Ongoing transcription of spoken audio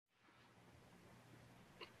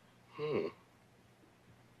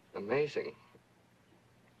Amazing.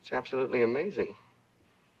 It's absolutely amazing.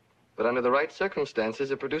 But under the right circumstances,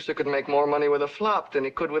 a producer could make more money with a flop than he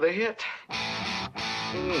could with a hit.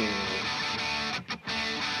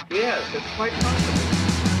 Yes, it's quite possible.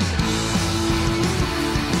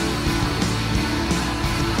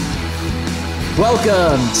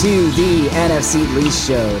 Welcome to the NFC Least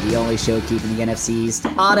Show, the only show keeping the NFC East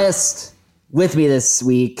honest. With me this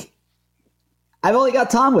week, I've only got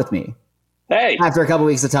Tom with me. Hey. After a couple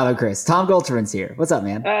weeks of Tom and Chris. Tom Golterman's here. What's up,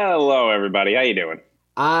 man? Hello, everybody. How you doing?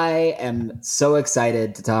 I am so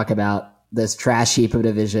excited to talk about this trash heap of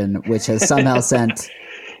division, which has somehow sent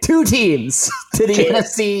two teams to the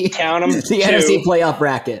NFC. Count 'em, the two. NFC playoff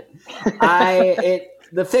bracket.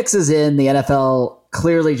 The fix is in. The NFL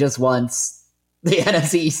clearly just wants the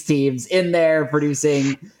NFC East teams in there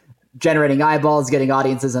producing, generating eyeballs, getting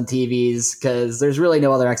audiences on TVs, because there's really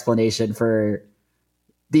no other explanation for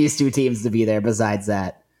these two teams to be there besides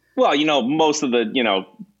that. Well, most of the,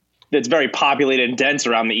 it's very populated and dense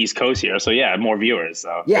around the East Coast here. So, yeah, more viewers.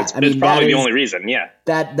 So, yeah, it's probably the only reason, yeah.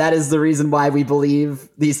 That is the reason why we believe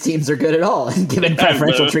these teams are good at all and given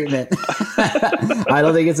preferential treatment. I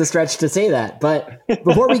don't think it's a stretch to say that. But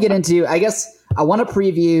before we get into, I guess I want to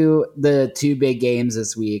preview the two big games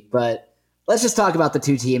this week. But let's just talk about the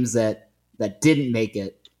two teams that didn't make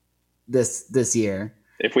it this year.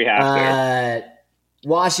 If we have to.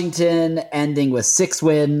 Washington ending with 6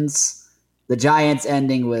 wins. The Giants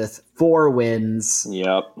ending with 4 wins.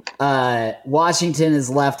 Yep. Washington is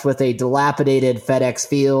left with a dilapidated FedEx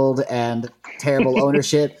Field and terrible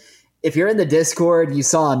ownership. If you're in the Discord, you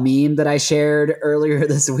saw a meme that I shared earlier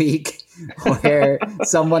this week where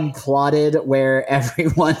someone plotted where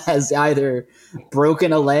everyone has either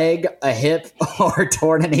broken a leg, a hip, or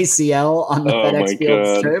torn an ACL on the FedEx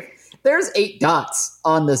Field's turf. There's 8 dots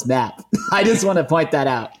on this map. I just want to point that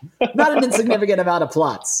out. Not an insignificant amount of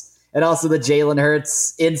plots. And also the Jalen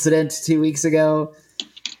Hurts incident 2 weeks ago.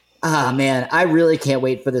 Ah, man, I really can't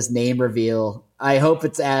wait for this name reveal. I hope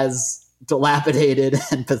it's as dilapidated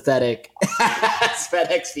and pathetic as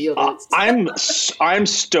FedEx Field is. I'm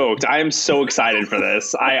stoked. I am so excited for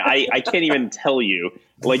this. I can't even tell you.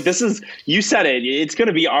 Like, this is, you said it. It's going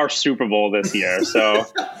to be our Super Bowl this year. So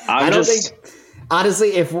honestly,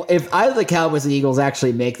 if either the Cowboys and Eagles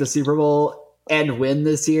actually make the Super Bowl and win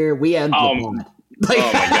this year, we end the pod.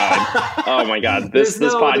 Oh my god! This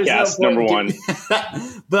podcast number one.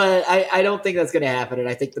 But I don't think that's going to happen, and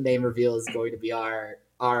I think the name reveal is going to be our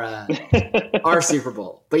Super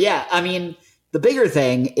Bowl. But yeah, I mean, the bigger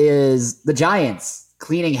thing is the Giants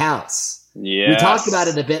cleaning house. Yes. We talked about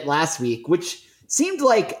it a bit last week, which seemed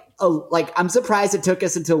like I'm surprised it took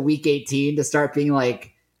us until week 18 to start being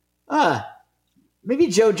like, maybe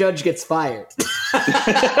Joe Judge gets fired.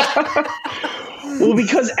 Well,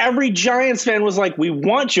 because every Giants fan was like, we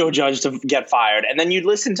want Joe Judge to get fired. And then you'd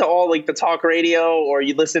listen to all like the talk radio or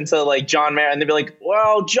you'd listen to like John Mayer and they'd be like,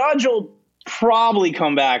 well, Judge will probably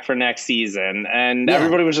come back for next season. And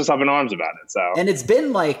everybody was just up in arms about it. So, and it's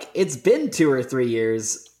been 2 or 3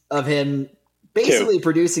 years of him basically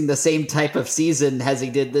producing the same type of season as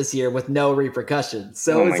he did this year with no repercussions.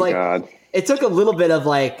 So it's like, God. It took a little bit of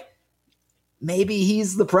like, maybe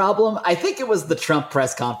he's the problem. I think it was the Trump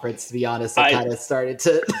press conference, to be honest, that kind of started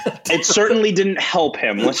to... It certainly didn't help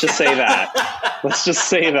him. Let's just say that.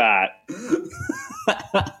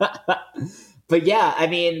 But yeah, I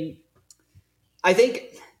mean, I think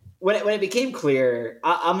when it became clear,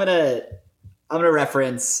 I'm gonna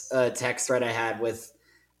reference a text thread I had with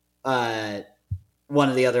one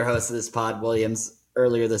of the other hosts of this pod, Williams,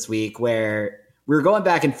 earlier this week, where we were going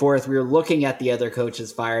back and forth. We were looking at the other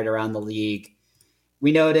coaches fired around the league.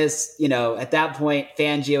 We noticed, at that point,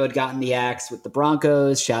 Fangio had gotten the axe with the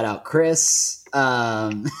Broncos. Shout out Chris.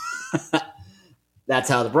 That's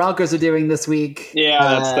how the Broncos are doing this week.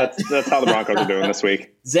 Yeah, that's how the Broncos are doing this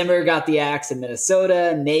week. Zimmer got the axe in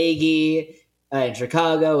Minnesota, Nagy in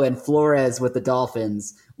Chicago, and Flores with the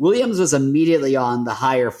Dolphins. Williams was immediately on the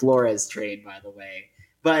higher Flores train, by the way.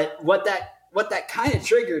 But what that kind of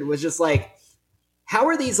triggered was just like, how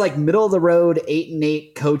are these like middle of the road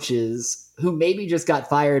 8-8 coaches who maybe just got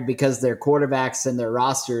fired because their quarterbacks and their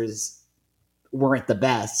rosters weren't the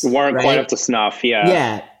best, weren't quite up to snuff?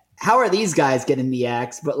 Yeah. How are these guys getting the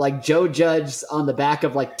axe? But like Joe Judge on the back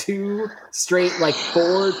of like 2 straight, like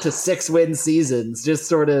 4 to 6 win seasons, just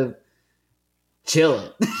sort of chilling.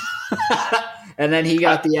 And then he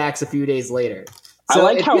got the axe a few days later. So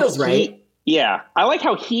I like how feels right. Yeah, I like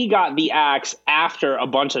how he got the axe after a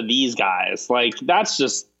bunch of these guys. Like, that's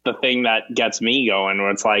just the thing that gets me going, where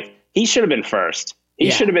it's like, he should have been first.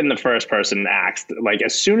 He should have been the first person axed. Like,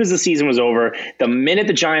 as soon as the season was over, the minute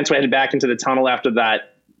the Giants headed back into the tunnel after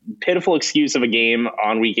that pitiful excuse of a game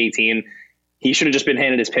on week 18, he should have just been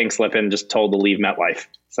handed his pink slip and just told to leave MetLife.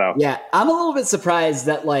 So yeah, I'm a little bit surprised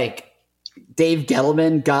that like Dave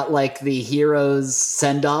Gettleman got like the hero's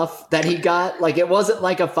send off that he got. Like, it wasn't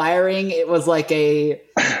like a firing; it was like a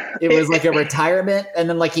retirement, and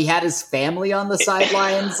then like he had his family on the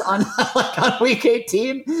sidelines on week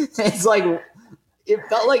 18. It's like it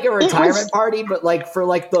felt like a retirement party, but like for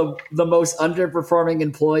like the most underperforming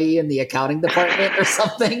employee in the accounting department or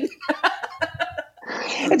something.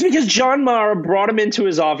 It's because John Mara brought him into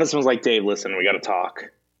his office and was like, "Dave, listen, we got to talk."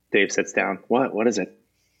 Dave sits down. What is it?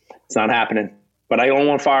 It's not happening. But I don't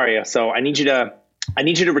want to fire you, so I need you to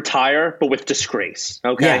retire, but with disgrace.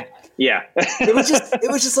 Okay. Yeah. It was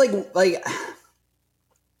just like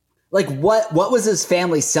what was his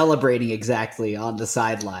family celebrating exactly on the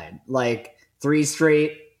sideline? Like 3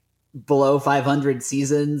 straight below 500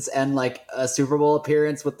 seasons and like a Super Bowl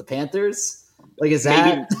appearance with the Panthers. Like, is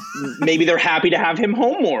that maybe they're happy to have him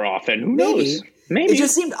home more often? Who knows? Maybe. It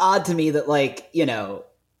just seemed odd to me that, like, you know,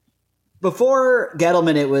 before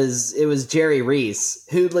Gettleman, it was Jerry Reese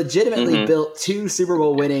who legitimately built 2 Super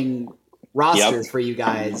Bowl winning rosters for you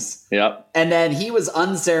guys. Yep. And then he was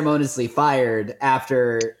unceremoniously fired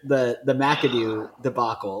after the McAdoo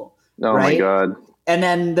debacle. Oh right? my God. And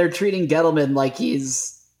then they're treating Gettleman like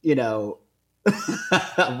he's, you know,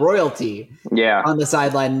 royalty on the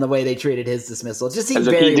sideline in the way they treated his dismissal. It just seemed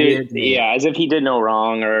very weird to me. Yeah, as if he did no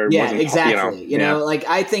wrong or wasn't, exactly. You know, like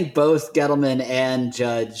I think both Gettleman and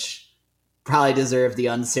Judge probably deserve the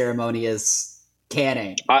unceremonious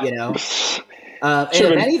canning, you know? And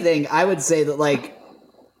if anything, I would say that like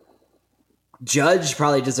Judge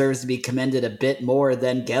probably deserves to be commended a bit more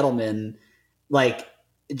than Gettleman, like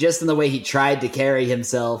just in the way he tried to carry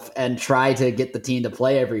himself and try to get the team to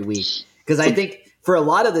play every week. Because I think for a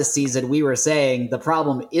lot of this season, we were saying the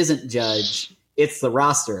problem isn't Judge, it's the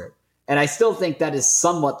roster. And I still think that is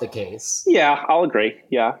somewhat the case. Yeah, I'll agree.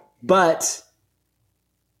 Yeah. But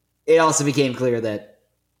it also became clear that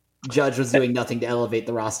Judge was doing nothing to elevate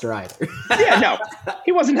the roster either. Yeah, no,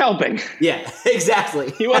 he wasn't helping. Yeah,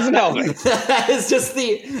 exactly. He wasn't helping.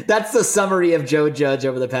 That's the summary of Joe Judge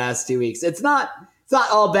over the past 2 weeks. It's not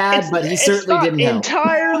all bad, but he certainly didn't help. It's not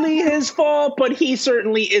entirely his fault, but he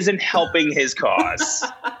certainly isn't helping his cause.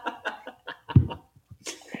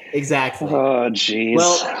 Exactly. Oh, jeez.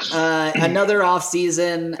 Well, another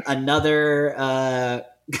offseason, another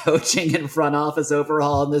coaching and front office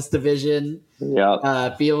overhaul in this division.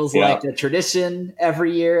 Yeah. Feels like a tradition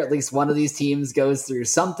every year. At least one of these teams goes through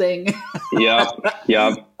something. Yeah.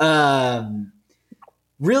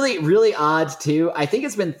 Really, really odd, too. I think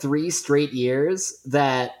it's been 3 straight years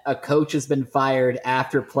that a coach has been fired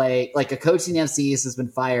after play. Like, a coach in the FC East has been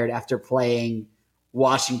fired after playing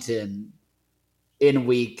Washington in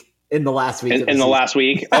the last week. In the last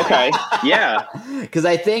week? Okay. Yeah. Because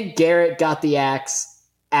I think Garrett got the axe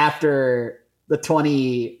after the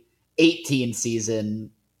 2018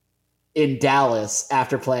 season in Dallas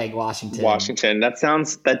after playing Washington. That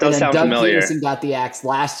does sound Doug familiar. Peterson got the axe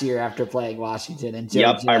last year after playing Washington. And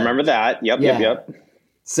Yep, I remember that. Yep.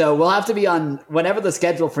 So we'll have to be on whenever the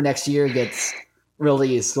schedule for next year gets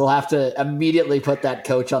released. We'll have to immediately put that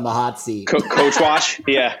coach on the hot seat. Coach watch,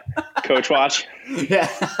 yeah. Coach watch, yeah.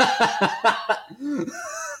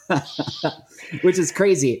 Which is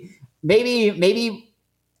crazy. Maybe.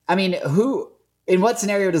 I mean, in what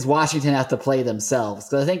scenario does Washington have to play themselves?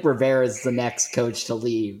 Because I think Rivera is the next coach to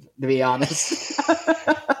leave, to be honest.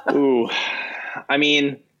 Ooh. I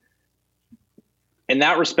mean, in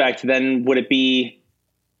that respect, then would it be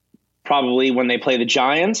probably when they play the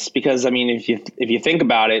Giants? Because, I mean, if you think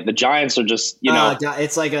about it, the Giants are just, you know.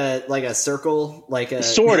 It's like a circle.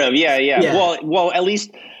 Sort of, yeah. Well, at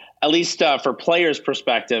least for players'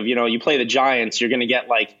 perspective, you know, you play the Giants, you're going to get,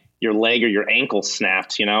 like, your leg or your ankle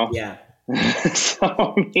snapped, you know? Yeah.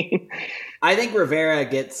 So, I mean, I think Rivera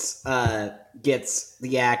gets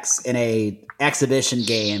the axe in a exhibition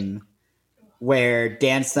game where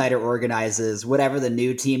Dan Snyder organizes whatever the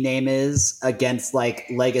new team name is against like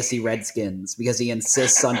legacy Redskins because he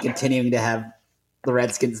insists on continuing to have the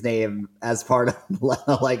Redskins name as part of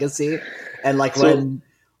the legacy. And like when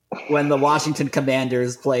the Washington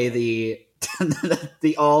Commanders play the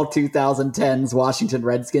all 2010s Washington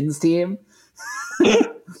Redskins team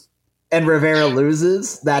and Rivera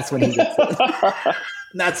loses, that's when he gets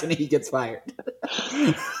fired.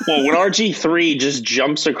 Well, when RG3 just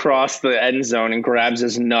jumps across the end zone and grabs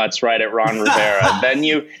his nuts right at Ron Rivera,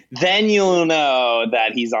 then you'll know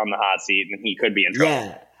that he's on the hot seat and he could be in trouble.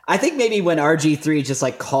 Yeah. I think maybe when RG3 just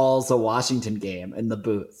like calls a Washington game in the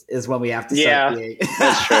booth is when we have to start being.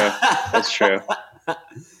 That's true. That's true.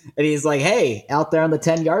 And he's like, hey, out there on the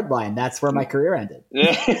 10-yard line, that's where my career ended.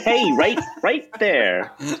 Hey, right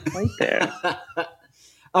there. Right there.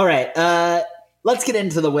 All right. Let's get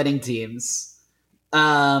into the winning teams.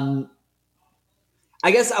 I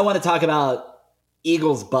guess I want to talk about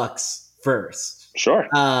Eagles-Bucks first. Sure.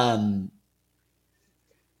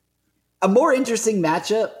 A more interesting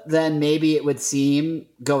matchup than maybe it would seem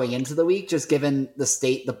going into the week, just given the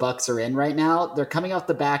state the Bucks are in right now. They're coming off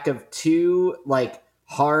the back of two like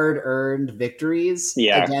hard-earned victories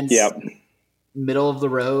against middle of the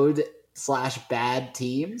road / bad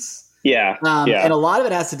teams. Yeah. And a lot of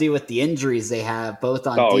it has to do with the injuries they have, both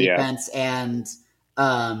on defense and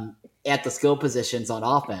at the skill positions on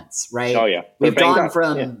offense. Right. Oh yeah. We've gone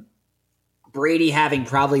from Brady having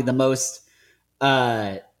probably the most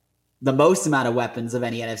amount of weapons of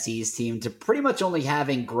any NFC's team to pretty much only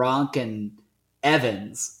having Gronk and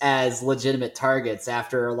Evans as legitimate targets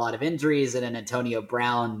after a lot of injuries and an Antonio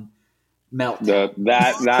Brown meltdown.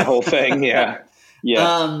 That whole thing, yeah.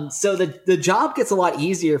 Yeah. So the job gets a lot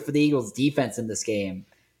easier for the Eagles defense in this game.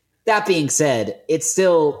 That being said, it's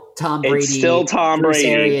still Tom Brady. It's still Tom Bruce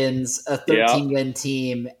Brady. Arians, a 13-win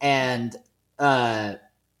team, and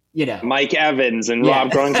Mike Evans and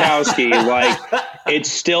Rob Gronkowski. Like,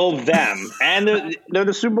 it's still them, and they're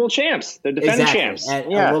the Super Bowl champs. They're defending champs. And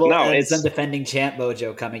it's some defending champ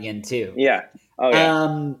mojo coming in too. Yeah. Oh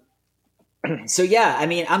yeah. So yeah, I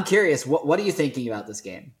mean, I'm curious. What are you thinking about this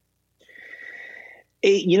game?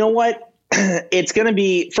 You know what? It's going to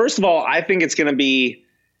be. First of all, I think it's going to be.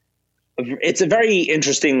 It's a very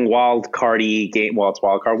interesting wild cardy game. Well, it's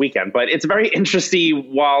wild card weekend, but it's a very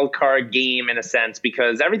interesting wild card game in a sense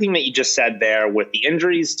because everything that you just said there with the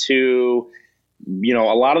injuries to, a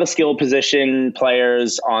lot of the skill position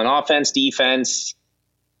players on offense, defense,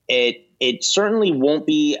 it certainly won't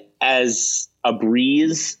be as a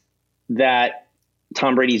breeze that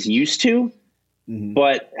Tom Brady's used to. Mm-hmm.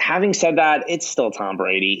 But having said that, it's still Tom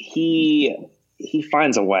Brady. He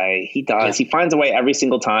finds a way. He does. Yeah. He finds a way every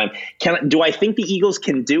single time. Do I think the Eagles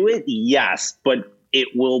can do it? Yes, but it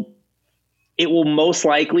will most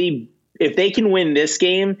likely, if they can win this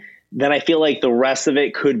game, then I feel like the rest of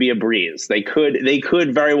it could be a breeze. They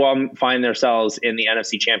could very well find themselves in the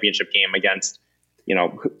NFC Championship game against,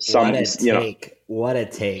 some. What a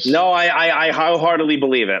take. No, I wholeheartedly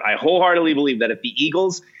believe it. I wholeheartedly believe that if the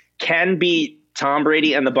Eagles can beat Tom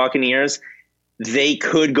Brady and the Buccaneers, they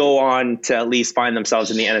could go on to at least find themselves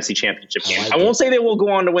in the NFC Championship game. I won't say they will go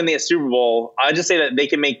on to win the Super Bowl. I just say that they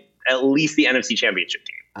can make at least the NFC Championship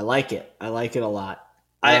game. I like it. I like it a lot.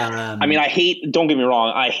 Don't get me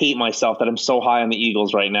wrong. I hate myself that I'm so high on the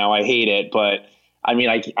Eagles right now. I hate it, but I mean,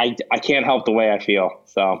 I can't help the way I feel.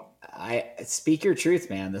 So I speak your truth,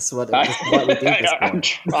 man. This is what we do this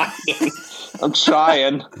for. I'm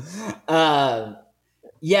trying.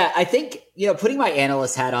 Yeah, I think, putting my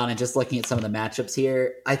analyst hat on and just looking at some of the matchups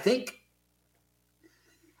here, I think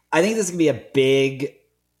this is going to be a big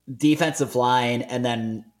defensive line and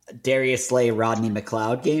then Darius Slay, Rodney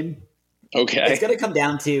McLeod game. Okay. It's going to come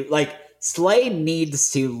down to, Slay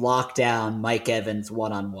needs to lock down Mike Evans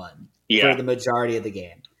one-on-one for the majority of the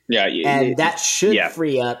game. Yeah. And that should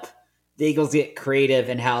free up the Eagles get creative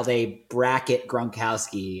in how they bracket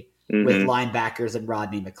Gronkowski with linebackers and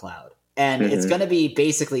Rodney McLeod. And it's going to be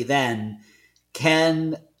basically then,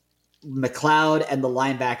 can McLeod and the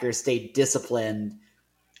linebackers stay disciplined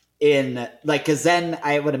because then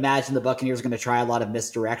I would imagine the Buccaneers are going to try a lot of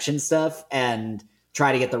misdirection stuff and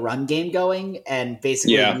try to get the run game going and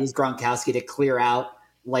basically use Gronkowski to clear out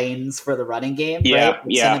lanes for the running game. Yeah.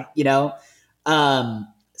 Right? Yeah.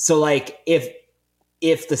 So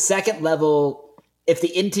if the second level, if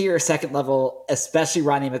the interior second level, especially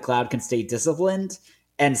Rodney McLeod, can stay disciplined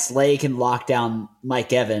and Slay can lock down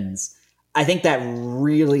Mike Evans, I think that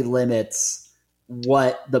really limits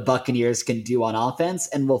what the Buccaneers can do on offense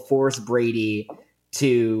and will force Brady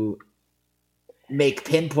to make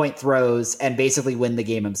pinpoint throws and basically win the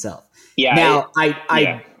game himself. Yeah. Now,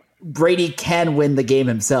 Brady can win the game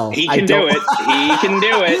himself. He can do it. He can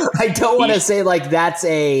do it. I don't want to say that's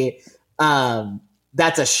a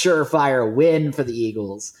surefire win for the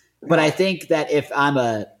Eagles, but I think that if I'm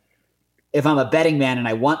a betting man and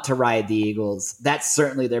I want to ride the Eagles, that's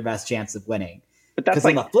certainly their best chance of winning. Because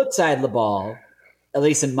on the flip side of the ball, at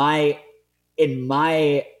least in my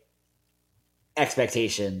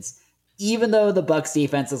expectations, even though the Bucs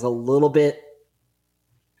defense is a little bit,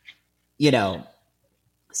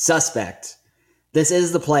 suspect, this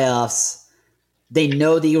is the playoffs. They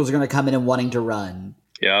know the Eagles are going to come in and wanting to run.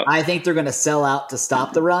 Yeah. I think they're going to sell out to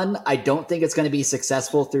stop the run. I don't think it's going to be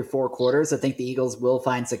successful through 4 quarters. I think the Eagles will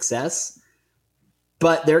find success.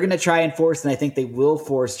 But they're going to try and force, and I think they will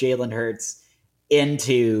force Jalen Hurts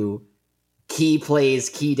into key plays,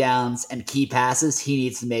 key downs, and key passes he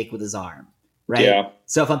needs to make with his arm. Right? Yeah.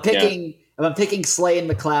 So if I'm picking Slay and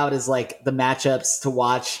McLeod as like the matchups to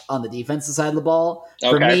watch on the defensive side of the ball,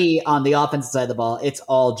 for me on the offensive side of the ball, it's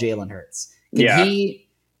all Jalen Hurts.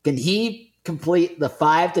 Can he complete the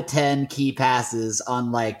 5 to 10 key passes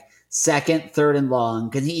on like second, third, and long?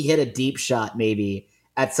 Can he hit a deep shot maybe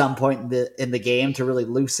at some point in the game to really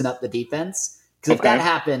loosen up the defense? Because if that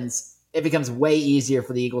happens, it becomes way easier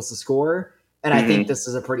for the Eagles to score. And I think this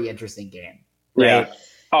is a pretty interesting game. Right? Yeah.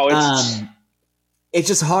 Oh, it's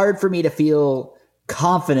just hard for me to feel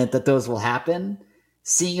confident that those will happen,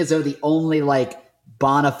 seeing as though the only like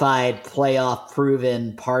bona fide playoff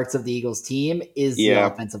proven parts of the Eagles team is the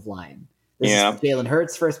offensive line. This is Jalen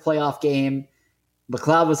Hurts' first playoff game.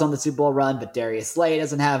 McLeod was on the Super Bowl run, but Darius Slay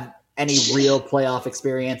doesn't have any real playoff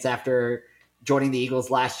experience after joining the Eagles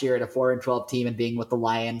last year at a 4-12 team and being with the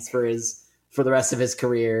Lions for the rest of his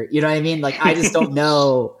career. You know what I mean? Like, I just don't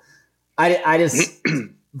know. I just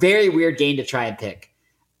very weird game to try and pick.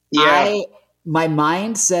 Yeah. My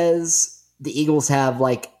mind says the Eagles have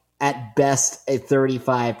like at best a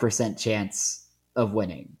 35% chance of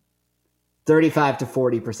winning. 35 to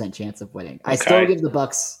 40% chance of winning. I still give the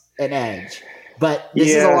Bucks an edge, but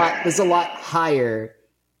this is a lot higher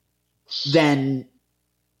than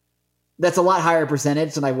that's a lot higher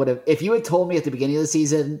percentage than I would have. If you had told me at the beginning of the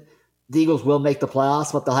season the Eagles will make the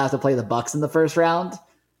playoffs, but they'll have to play the Bucks in the first round,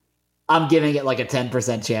 I'm giving it like a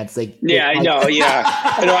 10% chance. I'm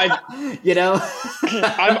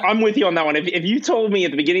with you on that one. If you told me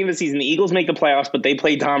at the beginning of the season the Eagles make the playoffs, but they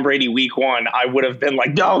play Tom Brady week 1, I would have been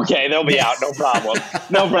like, okay, they'll be out. No problem.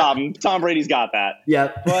 No problem. Tom Brady's got that.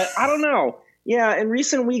 Yeah. But I don't know. Yeah, in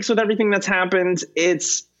recent weeks with everything that's happened,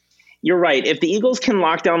 you're right. If the Eagles can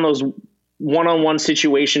lock down those one-on-one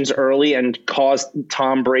situations early and cause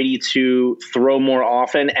Tom Brady to throw more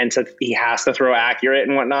often and he has to throw accurate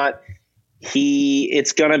and whatnot,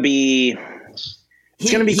 it's going to be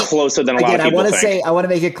closer than a lot of people think. I want to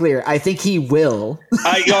make it clear. I think he will.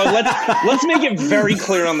 Let's make it very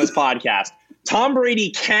clear on this podcast. Tom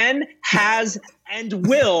Brady has, and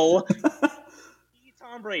will be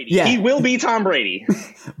Tom Brady. Yeah. He will be Tom Brady.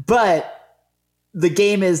 But the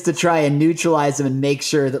game is to try and neutralize him and make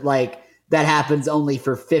sure that like that happens only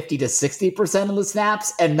for 50 to 60% of the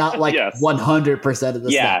snaps and not like 100% of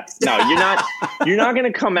the snaps. No, you're not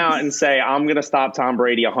going to come out and say, I'm going to stop Tom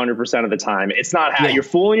Brady 100% of the time. It's not how you're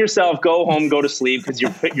fooling yourself. Go home, go to sleep, because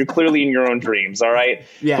you're clearly in your own dreams. All right.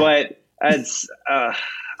 Yeah. But it's, I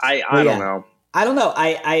don't know. I don't know.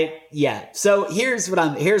 So here's what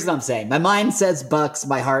I'm saying. My mind says Bucks.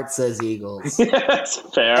 My heart says Eagles. That's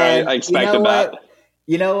fair. I expected that.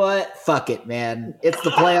 You know what? Fuck it, man. It's the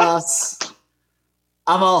playoffs.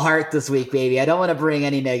 I'm all heart this week, baby. I don't want to bring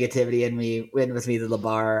any negativity with me to the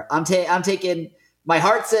bar. I'm taking. My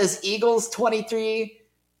heart says Eagles 30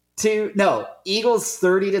 to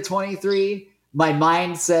 23. My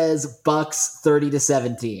mind says Bucks 30 to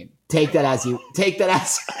 17. Take that as you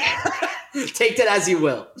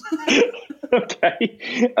will.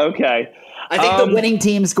 Okay. I think the winning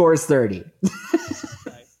team scores 30.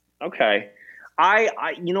 Okay.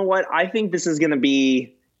 You know what? I think this is going to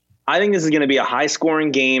be a high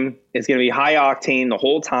scoring game. It's going to be high octane the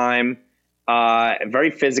whole time. Very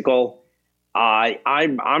physical. I'm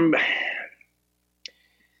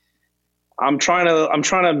trying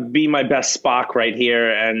to be my best Spock right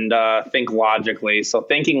here and think logically. So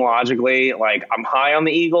thinking logically, like I'm high on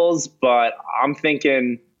the Eagles, but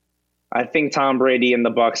I think Tom Brady and the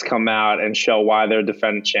Bucks come out and show why they're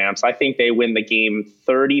defending champs. I think they win the game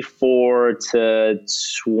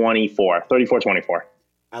 34-24. 34-24.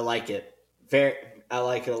 I like it. I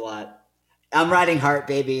like it a lot. I'm riding heart,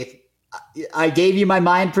 baby. I gave you my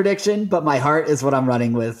mind prediction, but my heart is what I'm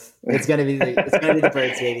running with. It's gonna be the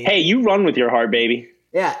Birds, baby. Hey, you run with your heart, baby.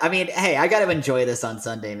 Yeah, I mean, hey, I got to enjoy this on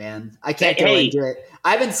Sunday, man. I can't go into it.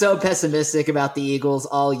 I've been so pessimistic about the Eagles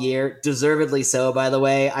all year, deservedly so, by the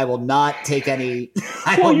way. I will not take any.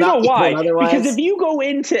 Well, you know why? Because if you go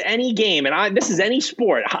into any game, and this is any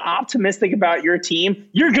sport, optimistic about your team,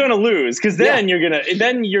 you're gonna lose. Because then you're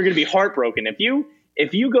gonna be heartbroken. If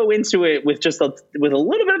you go into it with a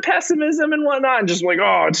little bit of pessimism and whatnot, and just like,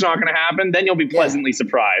 oh, it's not going to happen, then you'll be pleasantly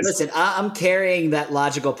surprised. Listen, I'm carrying that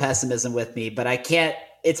logical pessimism with me, but I can't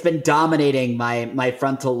it's been dominating my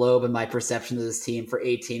frontal lobe and my perception of this team for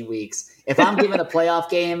 18 weeks. If I'm given a playoff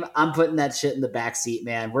game, I'm putting that shit in the back seat,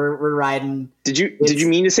 man. We're riding. Did you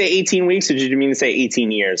mean to say 18 weeks or did you mean to say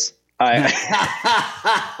 18 years? Oh,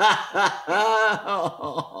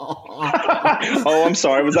 I'm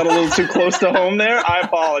sorry. Was that a little too close to home there? I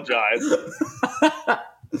apologize.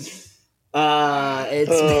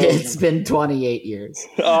 It's been 28 years.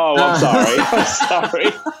 Oh, I'm sorry. I'm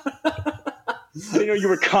sorry. I didn't know you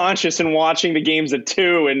were conscious and watching the games at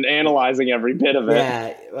 2 and analyzing every bit of it.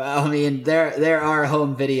 Yeah, well, I mean, there are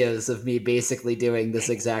home videos of me basically doing this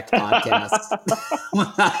exact podcast when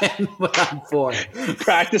I'm 4.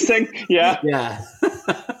 Practicing? Yeah. Yeah.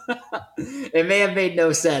 It may have made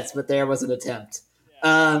no sense, but there was an attempt.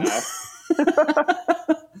 All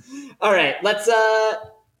right, let's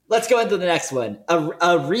go into the next one. A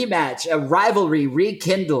rematch, a rivalry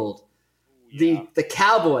rekindled. Yeah. The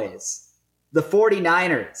Cowboys. The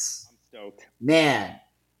 49ers. I'm stoked. Man.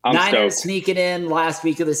 Niners sneaking in last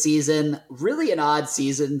week of the season. Really an odd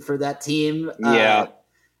season for that team. Yeah.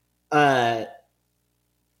 There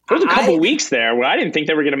was a couple weeks there where I didn't think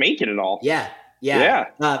they were going to make it at all. Yeah.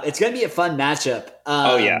 It's going to be a fun matchup.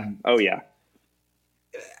 Oh, yeah.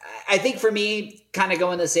 I think for me, kind of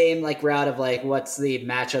going the same route of what's the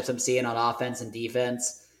matchups I'm seeing on offense and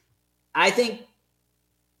defense. I think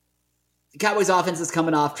the Cowboys offense is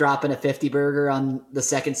coming off dropping a 50 burger on the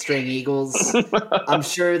second string Eagles. I'm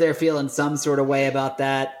sure they're feeling some sort of way about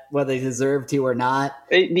that, whether they deserve to or not.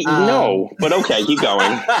 No, but okay, keep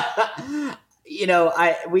going.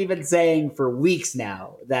 We've been saying for weeks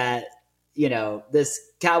now that, this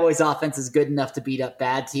Cowboys offense is good enough to beat up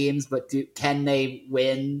bad teams, but can they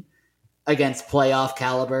win against playoff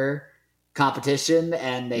caliber competition?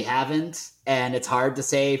 And they haven't, and it's hard to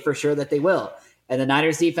say for sure that they will. And the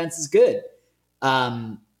Niners defense is good.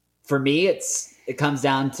 For me, it comes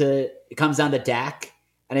down to Dak,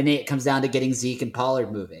 and I think it comes down to getting Zeke and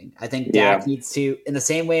Pollard moving. I think Dak needs to, in the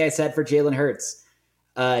same way I said for Jalen Hurts,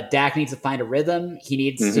 Dak needs to find a rhythm. He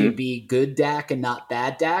needs to be good Dak and not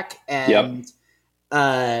bad Dak. And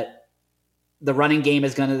the running game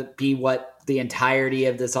is going to be what the entirety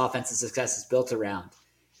of this offensive success is built around.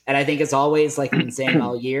 And I think, as always, like we've been saying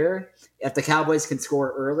all year, if the Cowboys can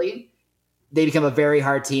score early, they become a very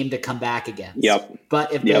hard team to come back against. Yep.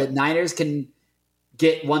 But if the Niners can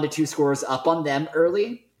get 1 to 2 scores up on them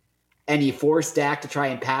early, and you force Dak to try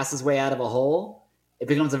and pass his way out of a hole, it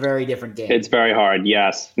becomes a very different game. It's very hard.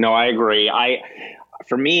 Yes. No, I agree.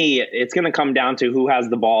 For me, it's going to come down to who has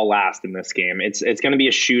the ball last in this game. It's going to be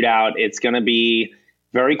a shootout. It's going to be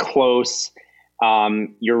very close.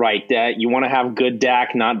 You're right. You want to have good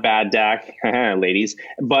Dak, not bad Dak, ladies.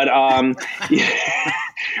 But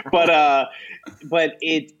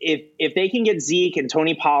if they can get Zeke and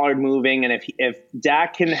Tony Pollard moving, and if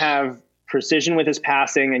Dak can have precision with his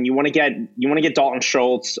passing, and you want to get Dalton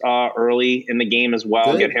Schultz early in the game as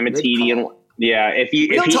well, get him a TD and. Yeah, we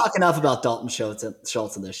don't talk enough about Dalton Schultz in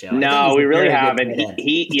this show. No, we really haven't.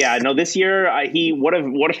 This year, what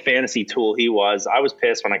a fantasy tool he was. I was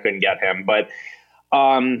pissed when I couldn't get him, but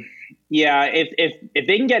if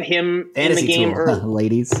they can get him fantasy in the game, tool,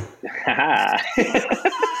 ladies.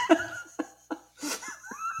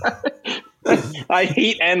 I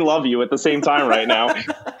hate and love you at the same time right now.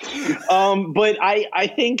 But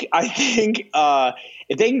I think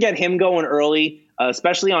if they can get him going early.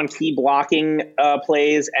 Especially on key blocking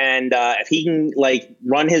plays, and if he can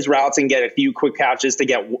run his routes and get a few quick catches to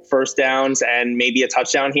get first downs and maybe a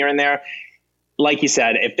touchdown here and there. Like you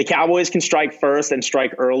said, if the Cowboys can strike first and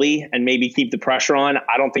strike early and maybe keep the pressure on,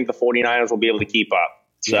 I don't think the 49ers will be able to keep up.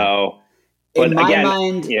 So, in my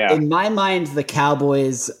mind, the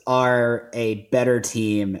Cowboys are a better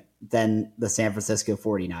team than the San Francisco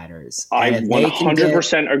 49ers. I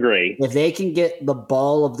 100% agree. If they can get the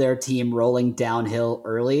ball of their team rolling downhill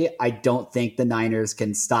early, I don't think the Niners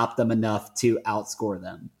can stop them enough to outscore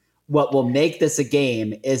them. What will make this a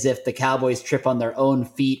game is if the Cowboys trip on their own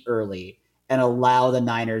feet early and allow the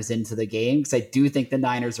Niners into the game, because I do think the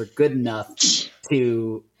Niners are good enough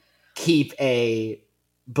to keep a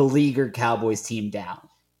beleaguered Cowboys team down.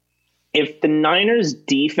 If the Niners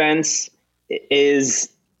defense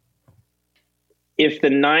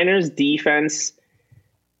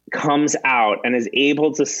comes out and is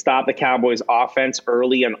able to stop the Cowboys offense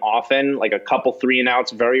early and often, like a couple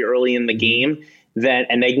 3-and-outs very early in the game,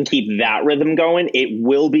 and they can keep that rhythm going, it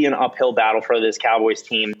will be an uphill battle for this Cowboys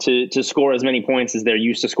team to score as many points as they're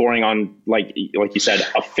used to scoring on, like you said,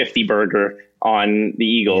 a 50 burger on the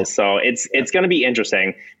Eagles. So it's going to be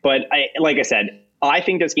interesting. But like I said, I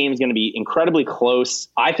think this game is going to be incredibly close.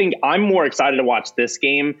 I think I'm more excited to watch this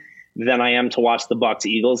game than I am to watch the Bucks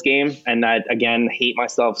Eagles game. And I, again, hate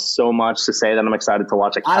myself so much to say that I'm excited to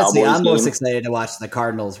watch a Cowboys Honestly, I'm game. most excited to watch the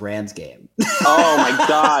Cardinals Rams game. Oh my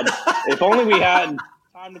God. If only we had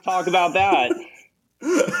time to talk about that.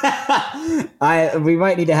 We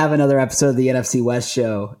might need to have another episode of the NFC West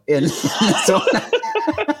show in this one.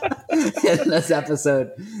 In this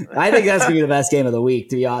episode. I think that's gonna be the best game of the week,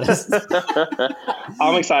 to be honest.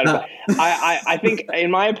 I'm excited. I think, in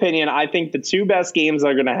my opinion, I think the two best games that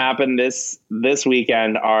are going to happen this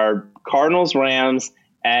weekend are Cardinals Rams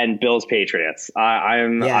and Bills Patriots.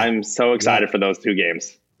 I'm so excited for those two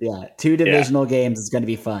games. Yeah, two divisional games is going to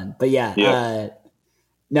be fun. But no,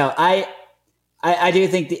 I do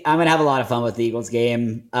think I'm going to have a lot of fun with the Eagles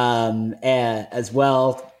game as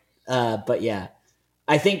well. But yeah,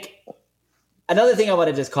 I think another thing I want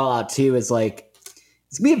to just call out too is like,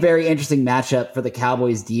 it's going to be a very interesting matchup for the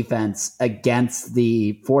Cowboys defense against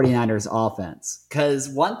the 49ers offense. Because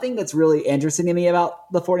one thing that's really interesting to me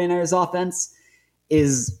about the 49ers offense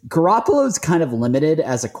is Garoppolo's kind of limited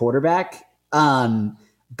as a quarterback.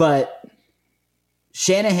 But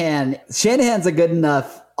Shanahan's a good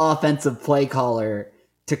enough offensive play caller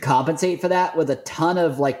to compensate for that with a ton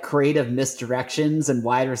of like creative misdirections and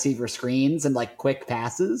wide receiver screens and like quick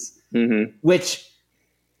passes, which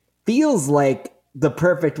feels like the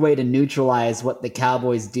perfect way to neutralize what the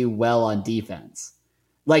Cowboys do well on defense.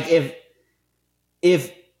 Like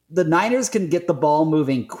if the Niners can get the ball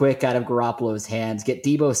moving quick out of Garoppolo's hands, get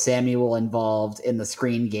Deebo Samuel involved in the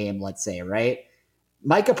screen game, let's say, right?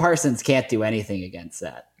 Micah Parsons can't do anything against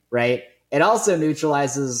that, right? It also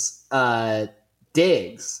neutralizes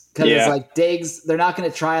Diggs because like Diggs, they're not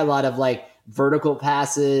going to try a lot of like vertical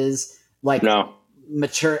passes, like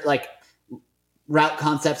mature, like route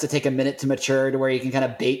concepts that take a minute to mature to where you can kind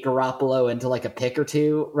of bait Garoppolo into like a pick or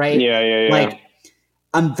two, right? Yeah. Like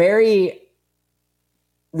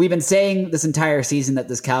we've been saying this entire season that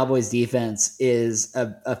this Cowboys defense is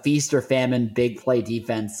a feast or famine big play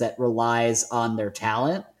defense that relies on their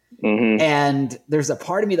talent. And there's a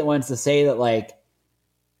part of me that wants to say that like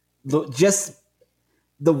just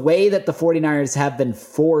the way that the 49ers have been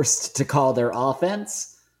forced to call their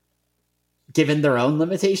offense, given their own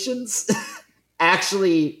limitations,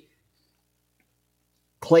 actually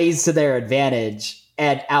plays to their advantage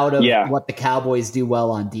and out of what the Cowboys do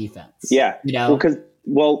well on defense. Yeah. You know?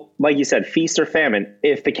 Well, like you said, feast or famine.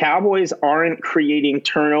 If the Cowboys aren't creating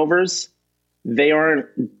turnovers, they aren't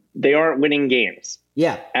winning games.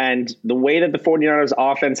 Yeah. And the way that the 49ers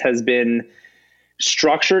offense has been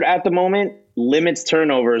structured at the moment limits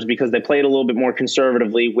turnovers because they played a little bit more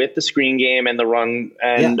conservatively with the screen game and the run.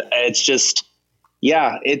 And it's just,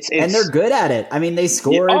 it's and they're good at it. I mean, they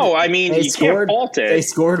scored. Can't fault it. They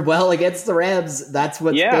scored well against the Rams. That's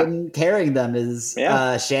what's been carrying them is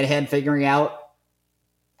Shanahan figuring out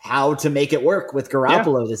how to make it work with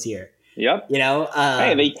Garoppolo this year. Yep. You know,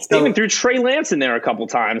 they even threw Trey Lance in there a couple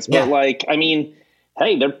times, but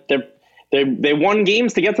they won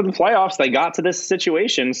games to get to the playoffs. They got to this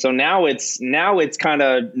situation. So now it's kind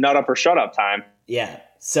of nut up or shut up time. Yeah.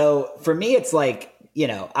 So for me, it's like, you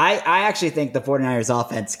know, I actually think the 49ers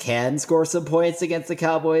offense can score some points against the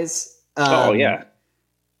Cowboys. So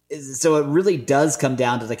it really does come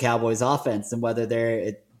down to the Cowboys offense and whether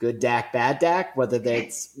they're good Dak, bad Dak, whether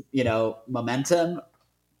it's, you know, momentum,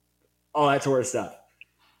 all that sort of stuff.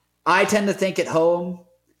 I tend to think at home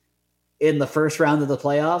in the first round of the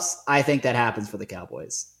playoffs, I think that happens for the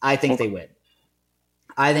Cowboys. I think they win.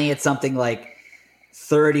 I think it's something like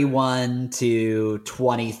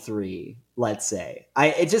 31-23, let's say.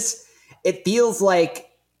 It feels like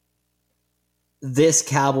this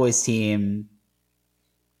Cowboys team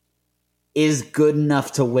is good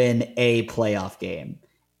enough to win a playoff game.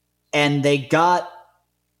 And they got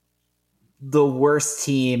the worst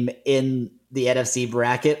team in the NFC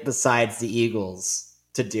bracket besides the Eagles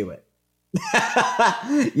to do it.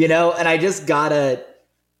 You know, and I just gotta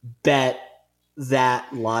bet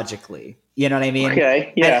that logically. You know what I mean?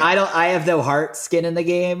 Okay. Yeah. And I have no heart skin in the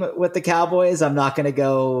game with the Cowboys. I'm not gonna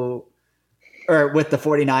go or with the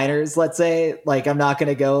 49ers, let's say. Like I'm not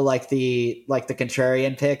gonna go like the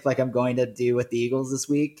contrarian pick like I'm going to do with the Eagles this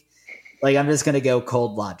week. Like I'm just gonna go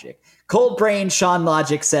cold logic. Cold brain Sean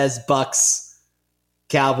Logic says Bucks,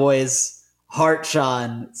 Cowboys. Heart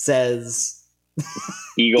Sean says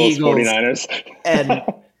Eagles, 49ers. And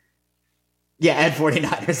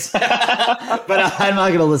 49ers. But I'm not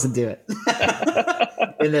going to listen to it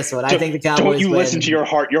in this one. I think the Cowboys don't you win. Listen to your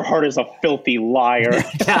heart. Your heart is a filthy liar.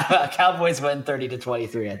 Cowboys win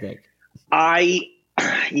 30-23, I think. I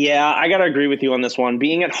got to agree with you on this one.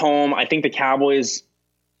 Being at home, I think the Cowboys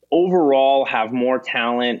overall have more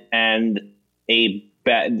talent and a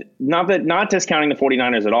bad. Not discounting the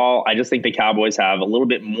 49ers at all. I just think the Cowboys have a little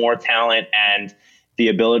bit more talent and the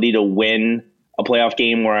ability to win a playoff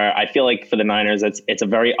game, where I feel like for the Niners, it's a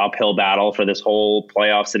very uphill battle for this whole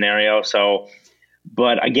playoff scenario. So,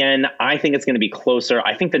 but again, I think it's going to be closer.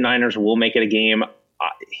 I think the Niners will make it a game.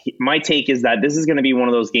 My take is that this is going to be one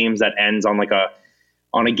of those games that ends on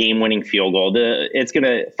a game-winning field goal.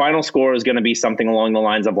 Final score is going to be something along the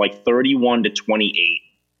lines of like 31-28.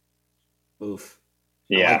 Oof.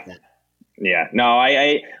 Yeah. I like that. Yeah. No,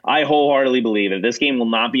 I wholeheartedly believe that this game will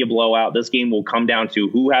not be a blowout. This game will come down to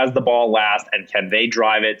who has the ball last and can they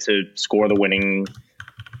drive it to score the winning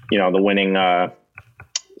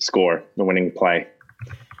score, the winning play,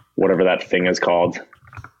 whatever that thing is called.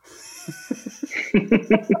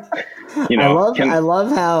 I love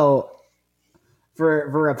how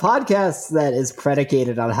for a podcast that is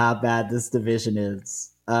predicated on how bad this division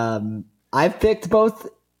is, I've picked both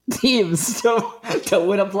teams to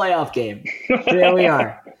win a playoff game. There we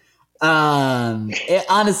are.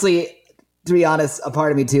 Honestly, to be honest, a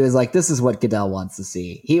part of me too is like, this is what Goodell wants to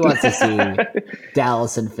see. He wants to see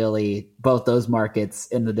Dallas and Philly, both those markets,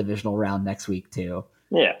 in the divisional round next week too.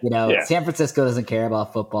 Yeah. San Francisco doesn't care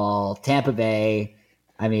about football. Tampa Bay,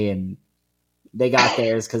 I mean, they got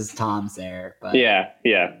theirs because Tom's there. But yeah.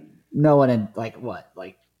 no one in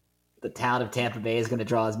the town of Tampa Bay is going to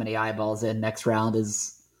draw as many eyeballs in next round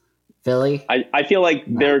as Philly. I feel like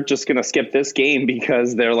they're just going to skip this game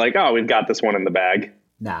because they're like, oh, we've got this one in the bag.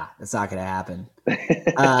 Nah, that's not going to happen.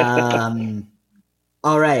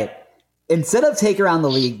 All right. Instead of take around the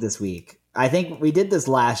league this week, I think we did this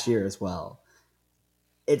last year as well.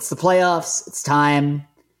 It's the playoffs. It's time.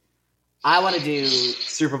 I want to do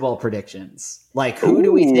Super Bowl predictions. Like, who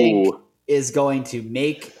do we think is going to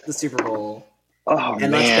make the Super Bowl? Oh,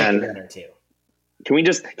 and let's pick a winner too. Can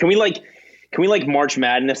we March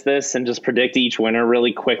Madness this and just predict each winner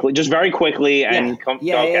really quickly, just very quickly and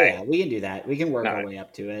Yeah. We can do that. We can work our way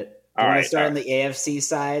up to it. Do you want to start on the AFC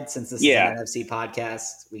side, since this is an NFC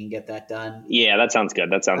podcast? We can get that done. Yeah, that sounds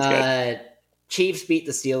good. Good. Chiefs beat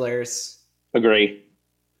the Steelers. Agree.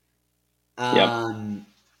 I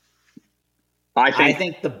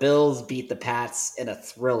think the Bills beat the Pats in a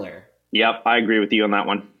thriller. Yep, I agree with you on that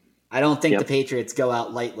one. I don't think the Patriots go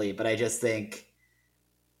out lightly, but I just think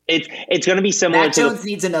it's going to be similar. Mac Jones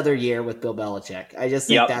needs another year with Bill Belichick. I just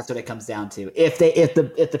think that's what it comes down to. If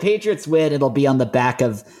the Patriots win, it'll be on the back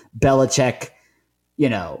of Belichick,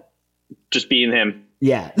 just being him.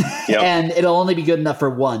 Yeah, and it'll only be good enough for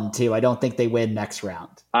one too. I don't think they win next round.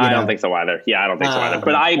 I don't think so either. Yeah, I don't think so either.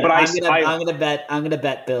 But I'm gonna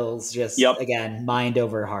bet Bills. Just again, mind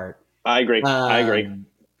over heart. I agree.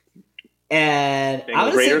 And Bengals,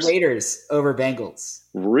 I'm going to say Raiders over Bengals.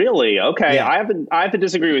 Really? Okay. Yeah. I have to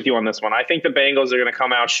disagree with you on this one. I think the Bengals are going to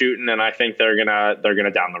come out shooting, and I think they're gonna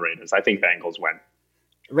down the Raiders. I think Bengals win.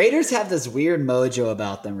 Raiders have this weird mojo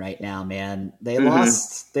about them right now, man. They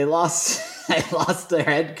lost they lost their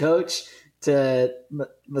head coach to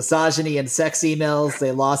misogyny and sex emails.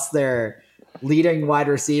 They lost their leading wide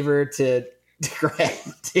receiver to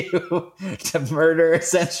murder,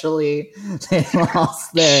 essentially. They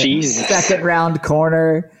lost their second round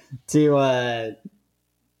corner to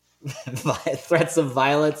threats of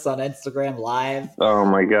violence on Instagram Live. Oh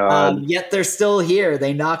my god! Yet they're still here.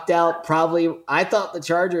 They knocked out I thought the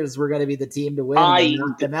Chargers were going to be the team to win. They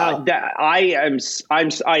knocked them out. I'm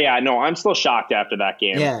still shocked after that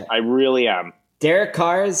game. Yeah. I really am. Derek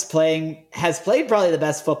Carr has played probably the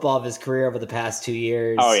best football of his career over the past 2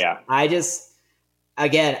 years. Oh yeah. I just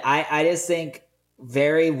think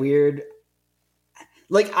very weird.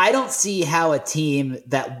 Like, I don't see how a team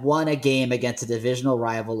that won a game against a divisional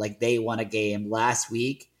rival, like they won a game last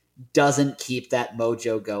week, doesn't keep that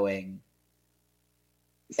mojo going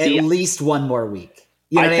at least one more week.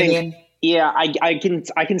 You know what I mean? Yeah,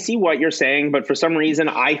 I can see what you're saying, but for some reason,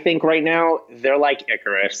 I think right now they're like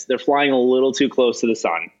Icarus. They're flying a little too close to the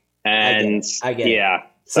sun. And I get it. Yeah.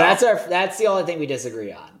 So that's the only thing we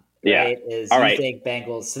disagree on. Right? Yeah. Is you think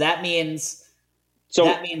Bengals. So that means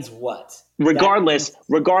what? Regardless,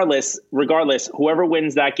 whoever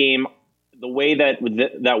wins that game, the way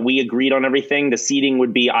that we agreed on everything, the seeding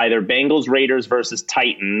would be either Bengals, Raiders versus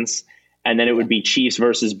Titans, and then it would be Chiefs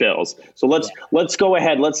versus Bills. So let's go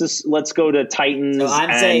ahead. Let's go to Titans. So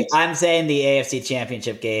I'm saying the AFC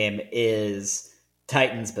Championship game is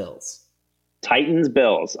Titans Bills. Titans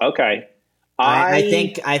Bills. Okay. I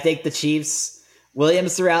think the Chiefs.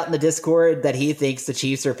 Williams threw out in the Discord that he thinks the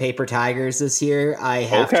Chiefs are paper tigers this year. I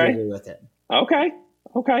have to agree with him. Okay.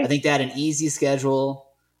 I think they had an easy schedule,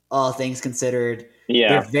 all things considered. Yeah.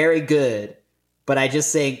 They're very good, but I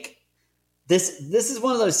just think this is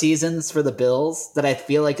one of those seasons for the Bills that I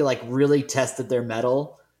feel like really tested their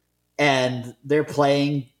mettle, and they're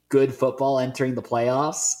playing good football entering the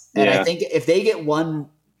playoffs. And I think if they get one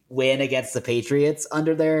win against the Patriots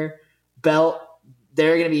under their belt,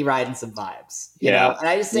 they're going to be riding some vibes. You know? And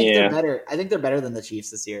I just think they're better. I think they're better than the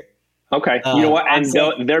Chiefs this year. Okay. You know what? And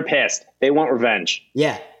they're pissed. They want revenge.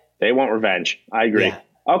 Yeah. They want revenge. I agree. Yeah.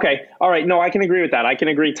 Okay. All right. No, I can agree with that. I can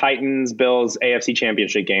agree Titans, Bills, AFC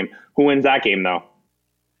Championship game. Who wins that game, though?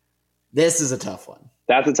 This is a tough one.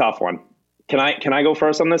 That's a tough one. Can I go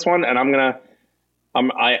first on this one? And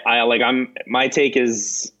my take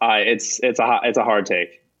is it's a hard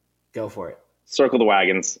take. Go for it. Circle the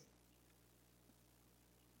wagons.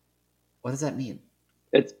 What does that mean?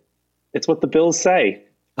 It's what the Bills say.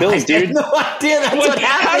 Bills, dude. I have no idea that's what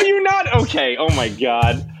happened. How do you not? Okay. Oh my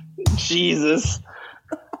God. Jesus.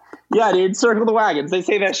 Yeah, dude. Circle the wagons. They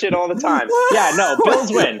say that shit all the time. Yeah, no. Bills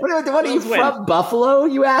win. What are you from Buffalo,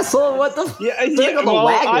 you asshole? What the? Circle the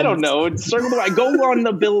wagons. I don't know. Circle the wagons. Go on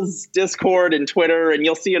the Bills Discord and Twitter, and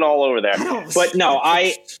you'll see it all over there. But no,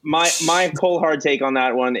 my cold hard take on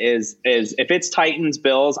that one is if it's Titans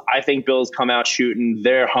Bills, I think Bills come out shooting.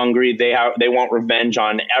 They're hungry. They want revenge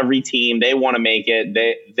on every team. They want to make it.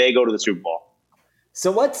 They go to the Super Bowl. So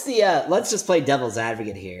what's the let's just play devil's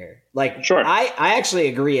advocate here. Like, sure. I actually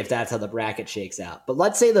agree if that's how the bracket shakes out. But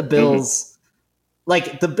let's say the Bills,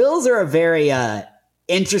 the Bills are a very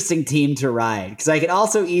interesting team to ride, because I can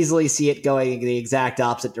also easily see it going the exact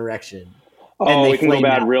opposite direction. Oh, it can go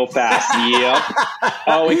bad real fast. Yep.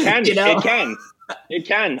 Oh, it can. It can. It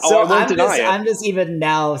can. So I won't deny it. I'm just even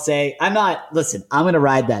now saying I'm going to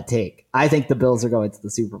ride that take. I think the Bills are going to the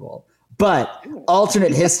Super Bowl. But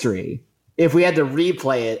alternate history, if we had to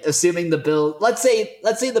replay it, assuming the Bills, let's say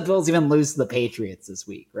the Bills even lose to the Patriots this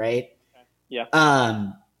week, right? Yeah.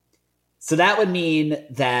 So that would mean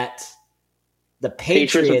that the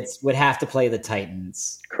Patriots would have to play the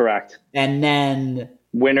Titans. Correct. And then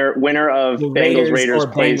winner of Bengals Raiders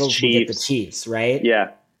plays Chiefs. The Chiefs, right?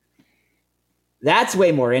 Yeah. That's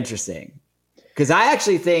way more interesting, because I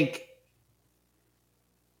actually think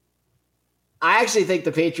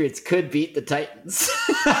the Patriots could beat the Titans.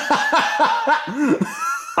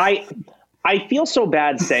 I feel so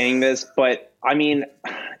bad saying this, but I mean,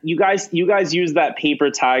 you guys use that paper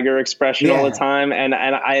tiger expression all the time, and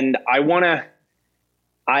I want to.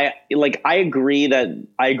 I agree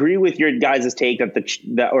with your guys' take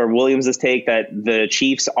or Williams' take that the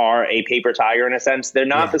Chiefs are a paper tiger in a sense. They're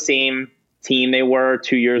not the same team they were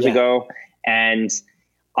 2 years ago, and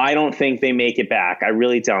I don't think they make it back. I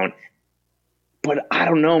really don't. But I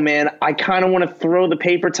don't know, man. I kind of want to throw the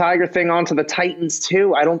paper tiger thing onto the Titans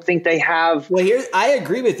too. I don't think they have. Well, I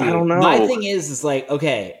agree with you. I don't know. My thing is like,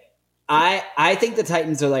 okay, I think the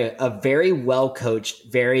Titans are like a very well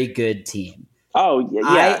coached, very good team. Oh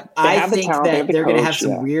yeah, I think that they're going to have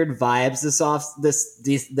some weird vibes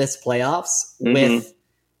this playoffs with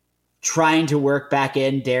trying to work back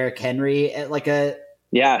in Derrick Henry at like a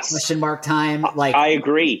question mark time. Like, I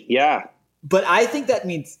agree. Yeah, but I think that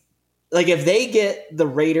means, like, if they get the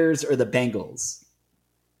Raiders or the Bengals,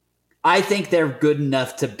 I think they're good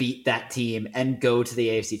enough to beat that team and go to the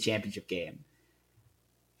AFC Championship game.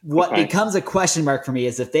 What becomes a question mark for me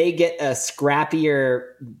is if they get a scrappier,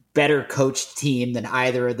 better coached team than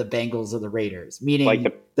either of the Bengals or the Raiders, meaning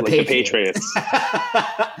the Patriots.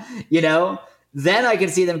 Then I can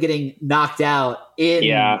see them getting knocked out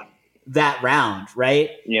in that round, right?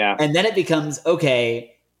 Yeah. And then it becomes,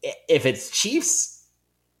 okay, if it's Chiefs,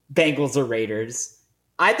 Bengals, or Raiders,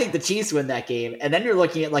 I think the Chiefs win that game. And then you're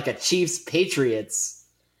looking at like a Chiefs-Patriots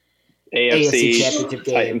AFC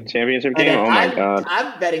championship game. Oh my God!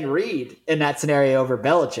 I'm betting Reed in that scenario over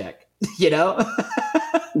Belichick.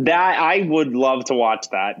 That I would love to watch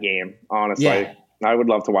that game. Honestly, I would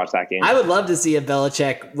love to watch that game. I would love to see a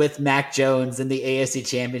Belichick with Mac Jones in the AFC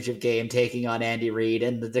Championship game taking on Andy Reid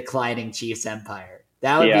and the declining Chiefs empire.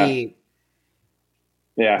 That would be.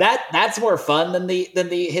 Yeah, that's more fun than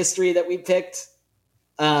the history that we picked.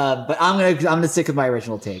 But I'm gonna stick with my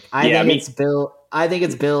original take. I think it's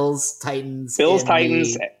Bills, Titans.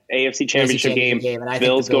 Titans, AFC Championship game. And I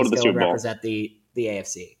Bills think go to the Super Bowl. Represent the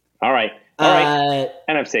AFC. All right.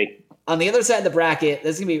 NFC. On the other side of the bracket,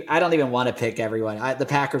 this is gonna be. I don't even want to pick everyone. The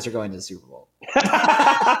Packers are going to the Super Bowl.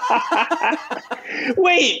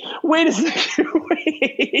 Wait a second.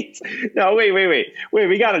 No, wait.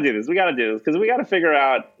 We got to do this. Because we got to figure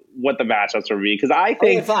out what the matchups will be. Because I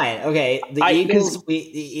think the Eagles.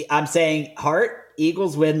 I'm saying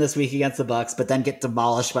Eagles win this week against the Bucks, but then get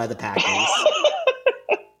demolished by the Packers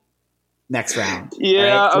next round.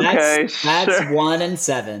 Yeah. Right? So okay. That's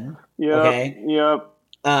 1-7. Yep. Okay. Yep.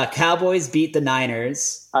 Cowboys beat the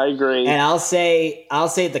Niners. I agree. And I'll say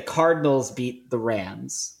the Cardinals beat the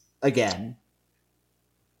Rams again.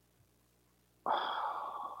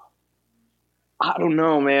 I don't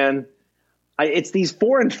know, man. It's these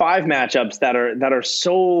 4 and 5 matchups that are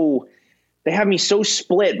so, they have me so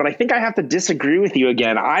split, but I think I have to disagree with you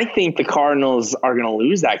again. I think the Cardinals are going to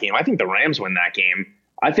lose that game. I think the Rams win that game.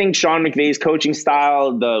 I think Sean McVay's coaching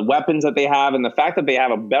style, the weapons that they have, and the fact that they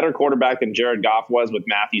have a better quarterback than Jared Goff was with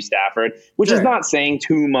Matthew Stafford, which is not saying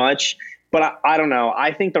too much, but I don't know.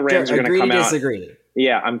 I think the Rams are going to come out. Disagree.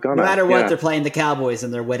 Yeah, I'm going to. No matter what, they're playing the Cowboys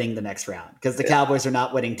and they're winning the next round because the Cowboys are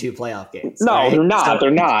not winning 2 playoff games. No, right? They're not.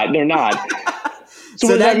 They're not.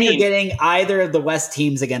 So then you're getting either of the West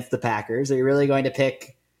teams against the Packers. Are you really going to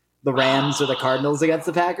pick the Rams or the Cardinals against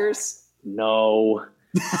the Packers? No,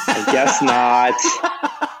 I guess not.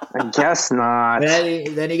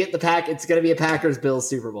 Then you get the Pack. It's going to be a Packers-Bills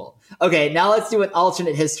Super Bowl. Okay, now let's do an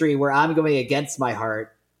alternate history where I'm going against my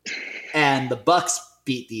heart, and the Bucks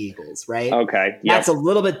beat the Eagles, right? Okay. That's a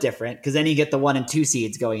little bit different because then you get the 1 and 2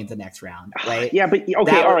 seeds going into the next round, right? Yeah, but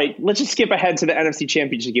okay, all right. Let's just skip ahead to the NFC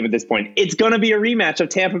Championship game at this point. It's going to be a rematch of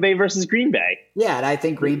Tampa Bay versus Green Bay. Yeah, and I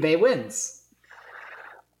think Green Bay wins.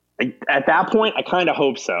 At that point, I kind of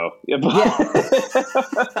hope so. Yeah.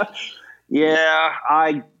 Yeah,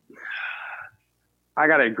 I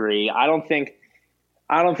got to agree. I don't think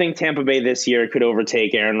Tampa Bay this year could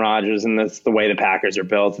overtake Aaron Rodgers, and that's the way the Packers are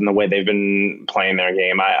built and the way they've been playing their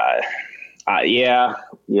game.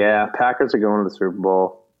 Yeah, Packers are going to the Super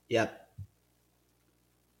Bowl. Yep.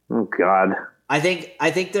 Oh God. I think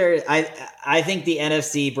the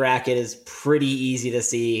NFC bracket is pretty easy to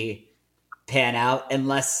see pan out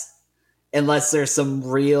unless there's some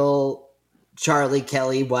real Charlie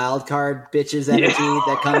Kelly wildcard bitches energy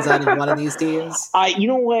that comes out of one of these teams. You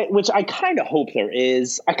know what? Which I kind of hope there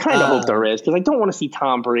is. Hope there is because I don't want to see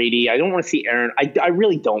Tom Brady. I don't want to see Aaron. I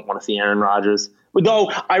really don't want to see Aaron Rodgers.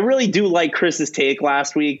 Though I really do like Chris's take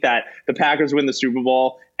last week that the Packers win the Super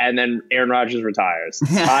Bowl and then Aaron Rodgers retires.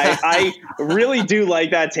 I really do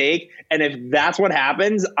like that take, and if that's what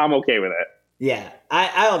happens, I'm okay with it. Yeah,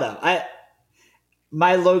 I don't know.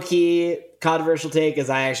 My low-key controversial take is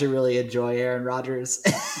I actually really enjoy Aaron Rodgers,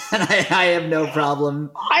 and I have no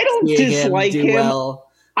problem. I don't dislike him. Well.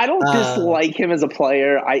 I don't dislike him as a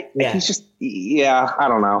player. He's just, I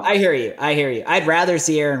don't know. I hear you. I'd rather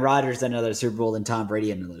see Aaron Rodgers in another Super Bowl than Tom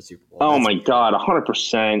Brady in another Super Bowl. Oh my God,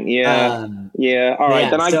 100%. Yeah, yeah. All right,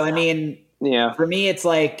 then for me, it's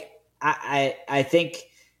like I think.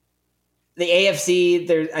 The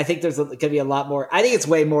AFC, I think there's going to be a lot more. I think it's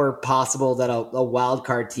way more possible that a wild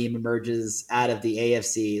card team emerges out of the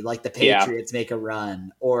AFC, like the Patriots make a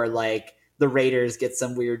run, or like the Raiders get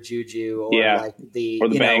some weird juju, or like the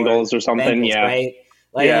Bengals or something. Bengals, right?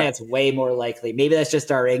 I think it's way more likely. Maybe that's just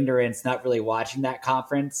our ignorance, not really watching that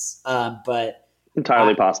conference. But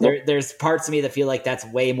entirely possible. There's parts of me that feel like that's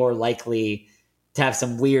way more likely to have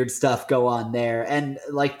some weird stuff go on there. And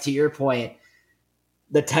like to your point,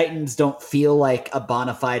 the Titans don't feel like a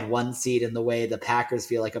bona fide 1 seed in the way the Packers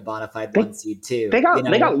feel like a bona fide 1 seed too. They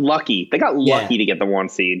got lucky. They got lucky to get the 1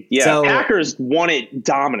 seed. Yeah, so, Packers won it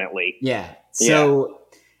dominantly. Yeah. So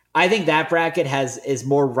I think that bracket is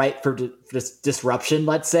more ripe for disruption,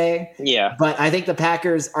 let's say. Yeah. But I think the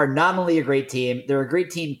Packers are not only a great team, they're a great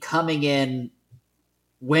team coming in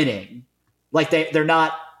winning. Like they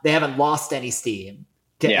haven't lost any steam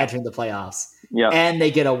entering the playoffs. Yeah. And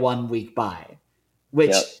they get a 1 week bye.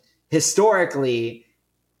 Which historically,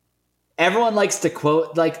 everyone likes to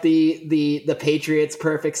quote like the Patriots'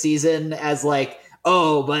 perfect season as like,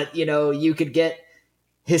 oh, but you could get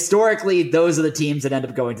historically those are the teams that end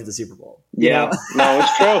up going to the Super Bowl. No,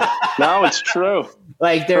 it's true.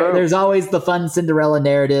 Like there's always the fun Cinderella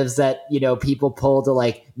narratives that people pull to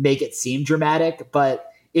like make it seem dramatic,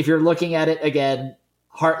 but if you're looking at it again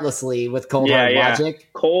heartlessly with cold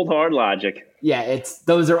hard logic. Yeah,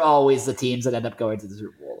 those are always the teams that end up going to the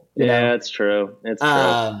Super Bowl. It's true. It's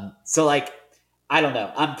true. So, like, I don't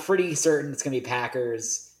know. I'm pretty certain it's going to be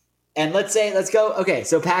Packers. And let's go. Okay,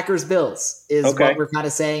 so Packers-Bills is what we're kind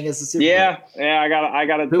of saying is the Super Bowl. Yeah. I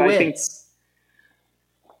got to. Who wins?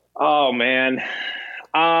 Oh man.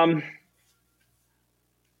 I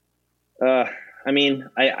mean,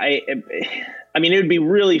 it would be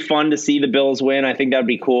really fun to see the Bills win. I think that'd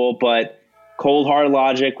be cool, but. Cold hard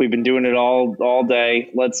logic. We've been doing it all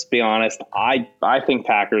day. Let's be honest. I think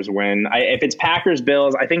Packers win. If it's Packers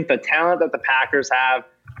Bills, I think the talent that the Packers have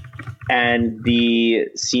and the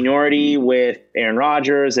seniority with Aaron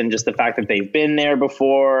Rodgers and just the fact that they've been there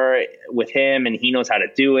before with him and he knows how to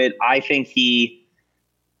do it. I think he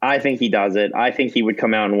I think he does it. I think he would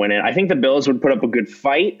come out and win it. I think the Bills would put up a good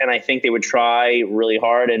fight, and I think they would try really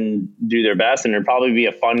hard and do their best, and it'd probably be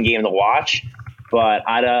a fun game to watch. But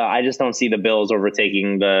I just don't see the Bills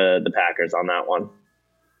overtaking the Packers on that one.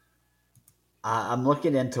 I'm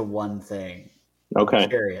looking into one thing. Okay. I'm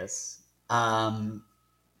curious. Oh,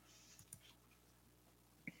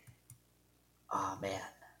 man.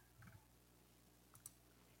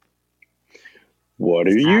 What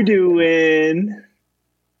are you doing?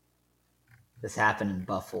 This happened in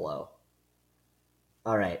Buffalo.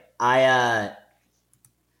 All right. I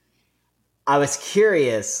was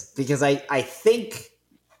curious because I think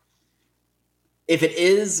if it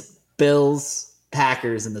is Bills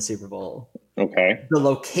Packers in the Super Bowl, okay, the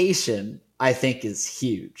location I think is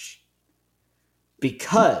huge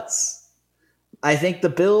because I think the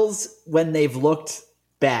Bills, when they've looked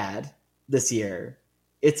bad this year,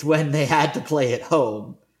 it's when they had to play at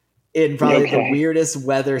home in probably the weirdest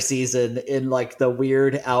weather season in like the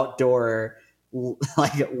weird outdoor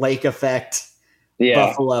like lake effect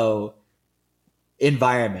Buffalo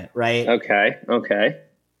environment, right? Okay.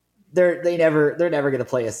 They're never going to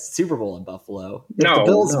play a Super Bowl in Buffalo. If the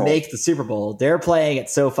Bills make the Super Bowl, they're playing at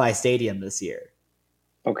SoFi Stadium this year.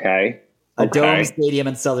 Okay. A dome stadium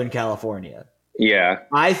in Southern California. Yeah.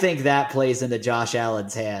 I think that plays into Josh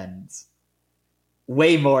Allen's hands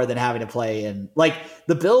way more than having to play in, like,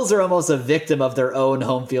 the Bills are almost a victim of their own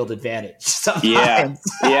home field advantage sometimes.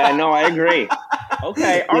 Yeah, no, I agree.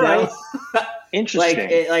 Okay, all right.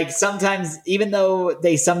 Interesting. Like sometimes, even though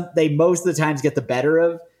they most of the times get the better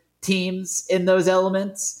of teams in those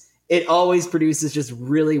elements, it always produces just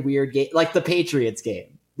really weird game, like the Patriots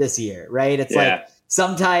game this year, right? It's like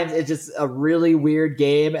sometimes it's just a really weird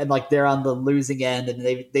game, and like they're on the losing end,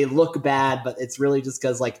 and they look bad, but it's really just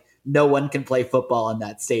because like no one can play football in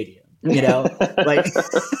that stadium, you know? like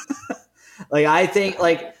I think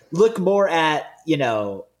like look more at, you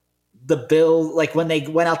know, the Bills, like when they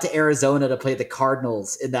went out to Arizona to play the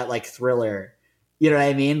Cardinals in that like thriller, you know what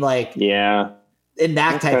I mean? Like, yeah, in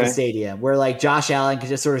that type of stadium where like Josh Allen can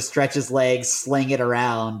just sort of stretch his legs, sling it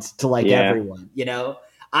around to like everyone, you know?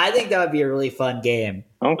 I think that would be a really fun game.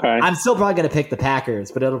 Okay. I'm still probably going to pick the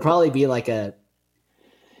Packers, but it'll probably be like it'll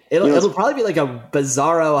probably be like a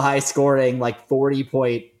bizarro high scoring, like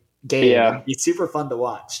 40-point game. Yeah. It'd be super fun to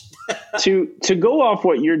watch. to go off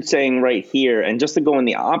what you're saying right here, and just to go in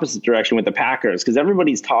the opposite direction with the Packers, because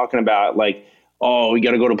everybody's talking about like, oh, you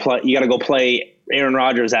got to go play Aaron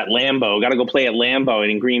Rodgers at Lambeau. Got to go play at Lambeau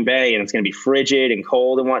and in Green Bay, and it's going to be frigid and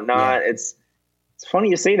cold and whatnot. Yeah. It's funny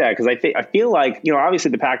you say that because I feel like, you know,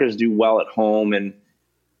 obviously the Packers do well at home,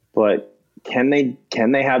 but can they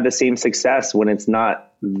have the same success when it's not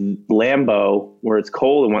Lambeau where it's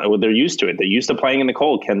cold and they're used to it? They're used to playing in the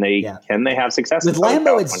cold. Can they have success with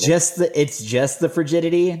Lambeau? It's just the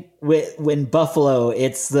frigidity. When Buffalo,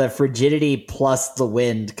 it's the frigidity plus the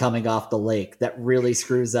wind coming off the lake that really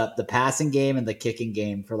screws up the passing game and the kicking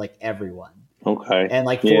game for like everyone. Okay, and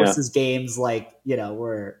like forces games like, you know,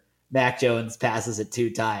 where Mac Jones passes it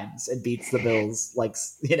 2 times and beats the Bills, like,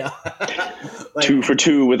 you know, like, 2 for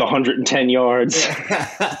 2 with 110 yards.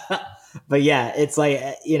 But yeah, it's like,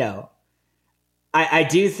 you know, I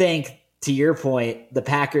do think, to your point, the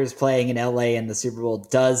Packers playing in LA in the Super Bowl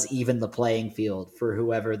does even the playing field for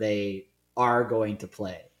whoever they are going to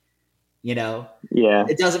play. You know? Yeah.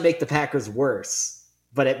 It doesn't make the Packers worse,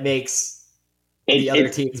 but it makes the other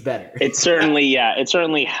team's better. It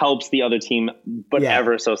certainly helps the other team, but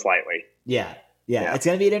ever so slightly. Yeah. It's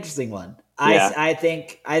going to be an interesting one. I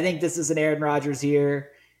think this is an Aaron Rodgers year.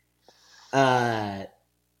 I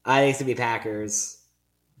think it's going to be Packers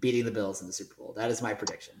beating the Bills in the Super Bowl. That is my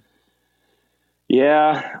prediction.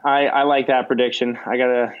 Yeah, I like that prediction. I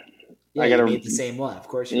gotta made the same one, of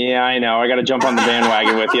course. Yeah, I know. I gotta jump on the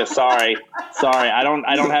bandwagon with you. Sorry. I don't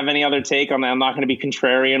have any other take on that. I'm not going to be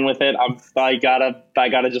contrarian with it. I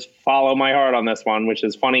gotta just follow my heart on this one, which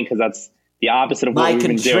is funny because that's the opposite of what we've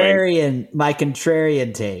been doing. My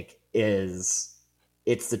contrarian take is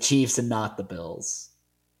it's the Chiefs and not the Bills,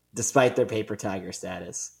 despite their paper tiger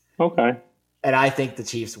status. Okay. And I think the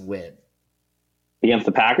Chiefs win against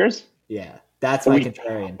the Packers. Yeah. That's my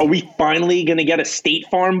contrarian take. Are we finally going to get a State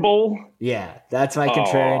Farm Bowl? Yeah, that's my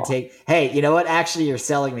contrarian take. Hey, you know what? Actually, you're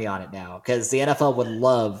selling me on it now because the NFL would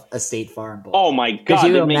love a State Farm Bowl. Oh, my God.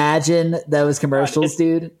 Could you imagine those commercials,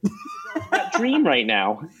 dude? That dream right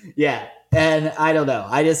now. Yeah, and I don't know.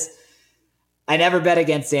 I never bet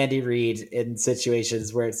against Andy Reid in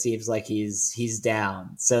situations where it seems like he's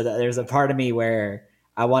down. So there's a part of me where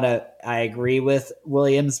I agree with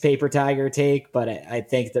Williams' paper tiger take, but I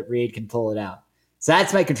think that Reid can pull it out. So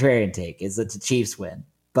that's my contrarian take, is that the Chiefs win.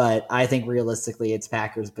 But I think realistically it's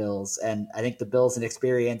Packers-Bills. And I think the Bills'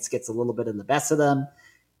 inexperience gets a little bit of the best of them,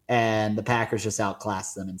 and the Packers just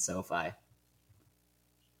outclass them in SoFi.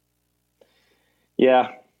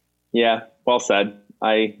 Yeah. Well said.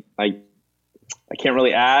 I can't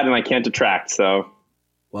really add and I can't detract. So,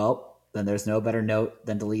 well, then there's no better note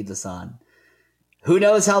than to leave this on. Who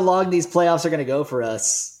knows how long these playoffs are going to go for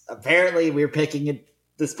us? Apparently, we're picking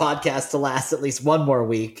this podcast to last at least one more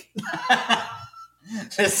week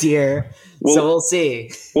this year. So we'll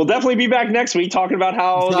see. We'll definitely be back next week talking about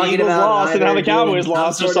how the Eagles lost and how the Cowboys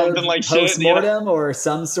lost or something like shit. Post-mortem or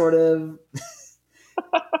some sort of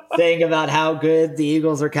thing about how good the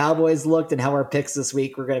Eagles or Cowboys looked and how our picks this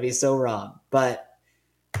week were going to be so wrong. But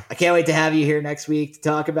I can't wait to have you here next week to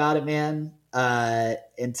talk about it, man.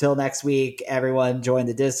 Until next week, everyone join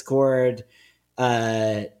the Discord,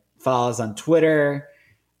 follow us on Twitter.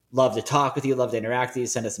 Love to talk with you, love to interact with you.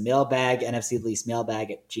 Send us a mailbag,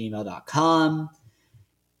 nfcleasemailbag@gmail.com.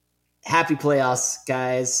 Happy playoffs,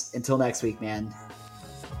 guys. Until next week, man.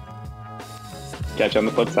 Catch you on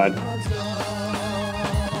the flip side.